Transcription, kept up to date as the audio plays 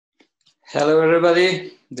Hello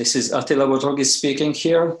everybody, this is Attila Bodrogi speaking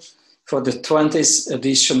here for the 20th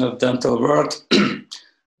edition of Dental World.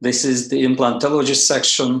 This is the implantology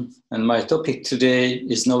section, and my topic today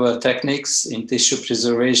is novel techniques in tissue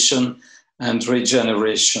preservation and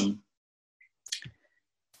regeneration.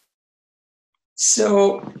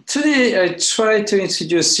 So today I try to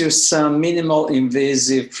introduce you some minimal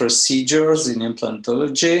invasive procedures in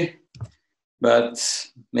implantology, but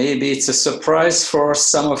maybe it's a surprise for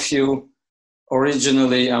some of you.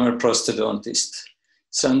 Originally, I'm a prosthodontist.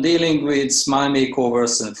 So I'm dealing with smile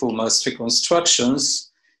makeovers and full mouth reconstructions,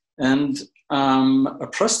 and I'm a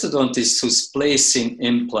prosthodontist who's placing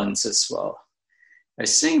implants as well. I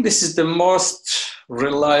think this is the most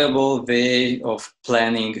reliable way of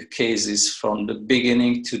planning cases from the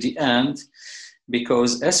beginning to the end,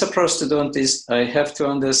 because as a prosthodontist, I have to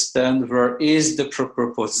understand where is the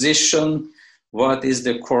proper position, what is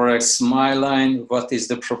the correct smile line, what is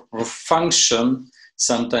the proper function,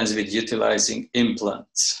 sometimes with utilizing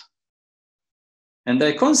implants. And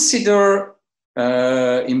I consider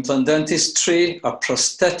implant dentistry a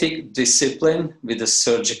prosthetic discipline with a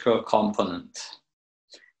surgical component.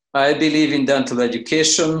 I believe in dental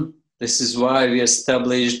education. This is why we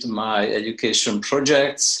established my education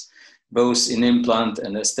projects, both in implant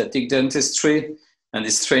and aesthetic dentistry. And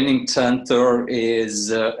this training center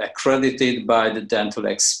is accredited by the Dental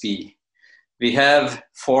XP. We have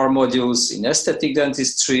 4 modules in aesthetic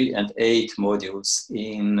dentistry and 8 modules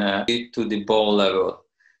in to the bone level.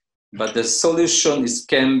 But the solution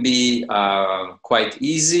can be quite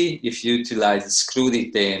easy if you utilize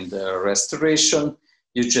screw-detained restoration.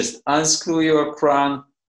 You just unscrew your crown,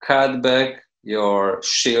 cut back your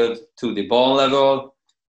shield to the bone level,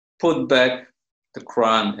 put back the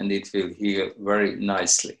crown, and it will heal very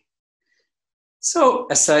nicely. So,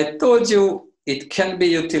 as I told you, it can be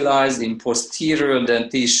utilized in posterior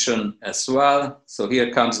dentition as well. So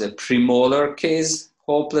here comes the premolar case,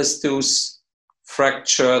 hopeless tooth,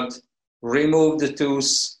 fractured, remove the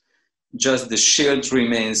tooth, just the shield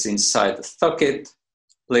remains inside the socket,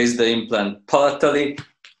 place the implant palatally.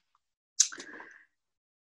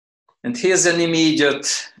 And here's an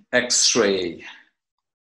immediate X-ray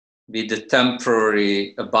with the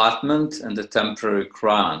temporary abutment and the temporary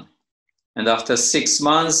crown. And after 6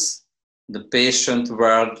 months, the patient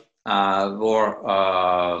wore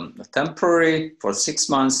temporary for 6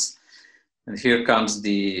 months. And here comes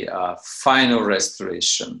the final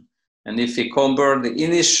restoration. And if we compare the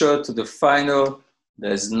initial to the final,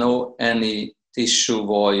 there's no any tissue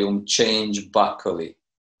volume change buccally.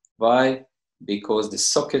 Why? Because the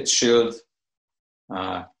socket shield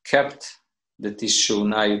kept the tissue.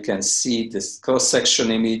 Now you can see this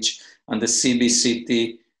cross-section image on the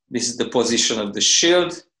CBCT. This is the position of the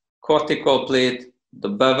shield, cortical plate, the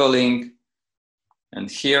beveling,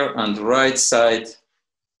 and here on the right side,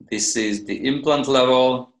 this is the implant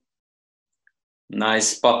level,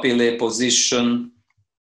 nice papillae position,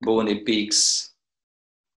 bony peaks.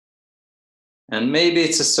 And maybe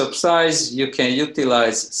it's a surprise, you can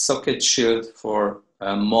utilize socket shield for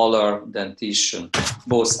molar dentition,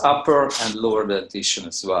 both upper and lower dentition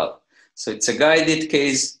as well. So it's a guided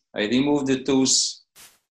case. I remove the tooth.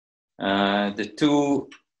 The 2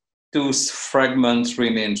 tooth fragments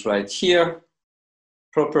remains right here.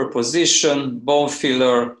 Proper position, bone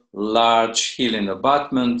filler, large healing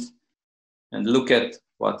abutment. And look at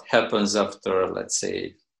what happens after, let's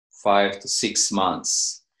say, 5 to 6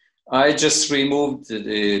 months. I just removed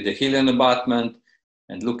the healing abutment,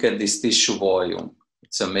 and look at this tissue volume.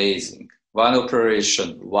 It's amazing. 1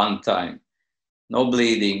 operation, 1 time. No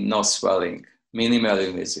bleeding, no swelling. Minimal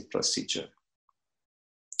invasive procedure.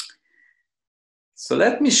 So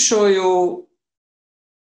let me show you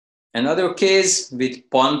another case with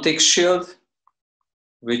Pontic shield,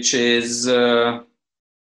 which is a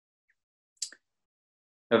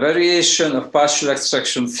variation of partial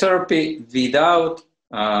extraction therapy without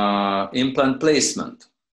implant placement.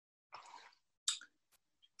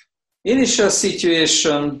 Initial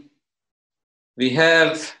situation, we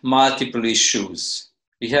have multiple issues.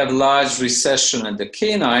 We have large recession at the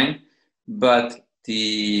canine, but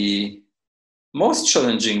the most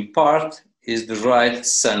challenging part is the right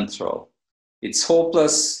central. It's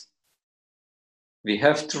hopeless. We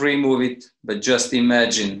have to remove it, but just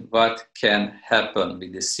imagine what can happen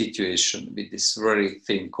with this situation, with this very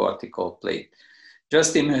thin cortical plate.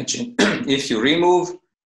 Just imagine if you remove,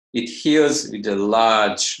 it heals with a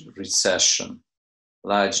large recession,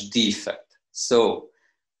 large defect. So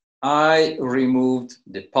I removed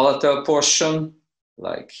the palatal portion,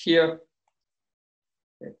 like here.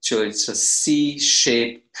 Actually, it's a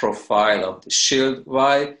C-shaped profile of the shield.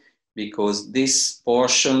 Why? Because these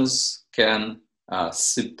portions can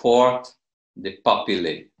support the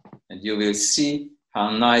papillae. And you will see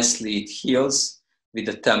how nicely it heals with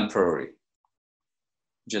the temporary.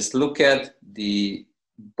 Just look at the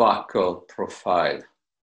buccal profile.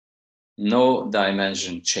 No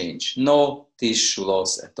dimension change, no tissue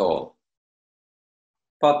loss at all.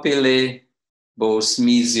 Papillae, both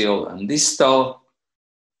mesial and distal,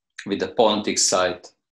 with the pontic site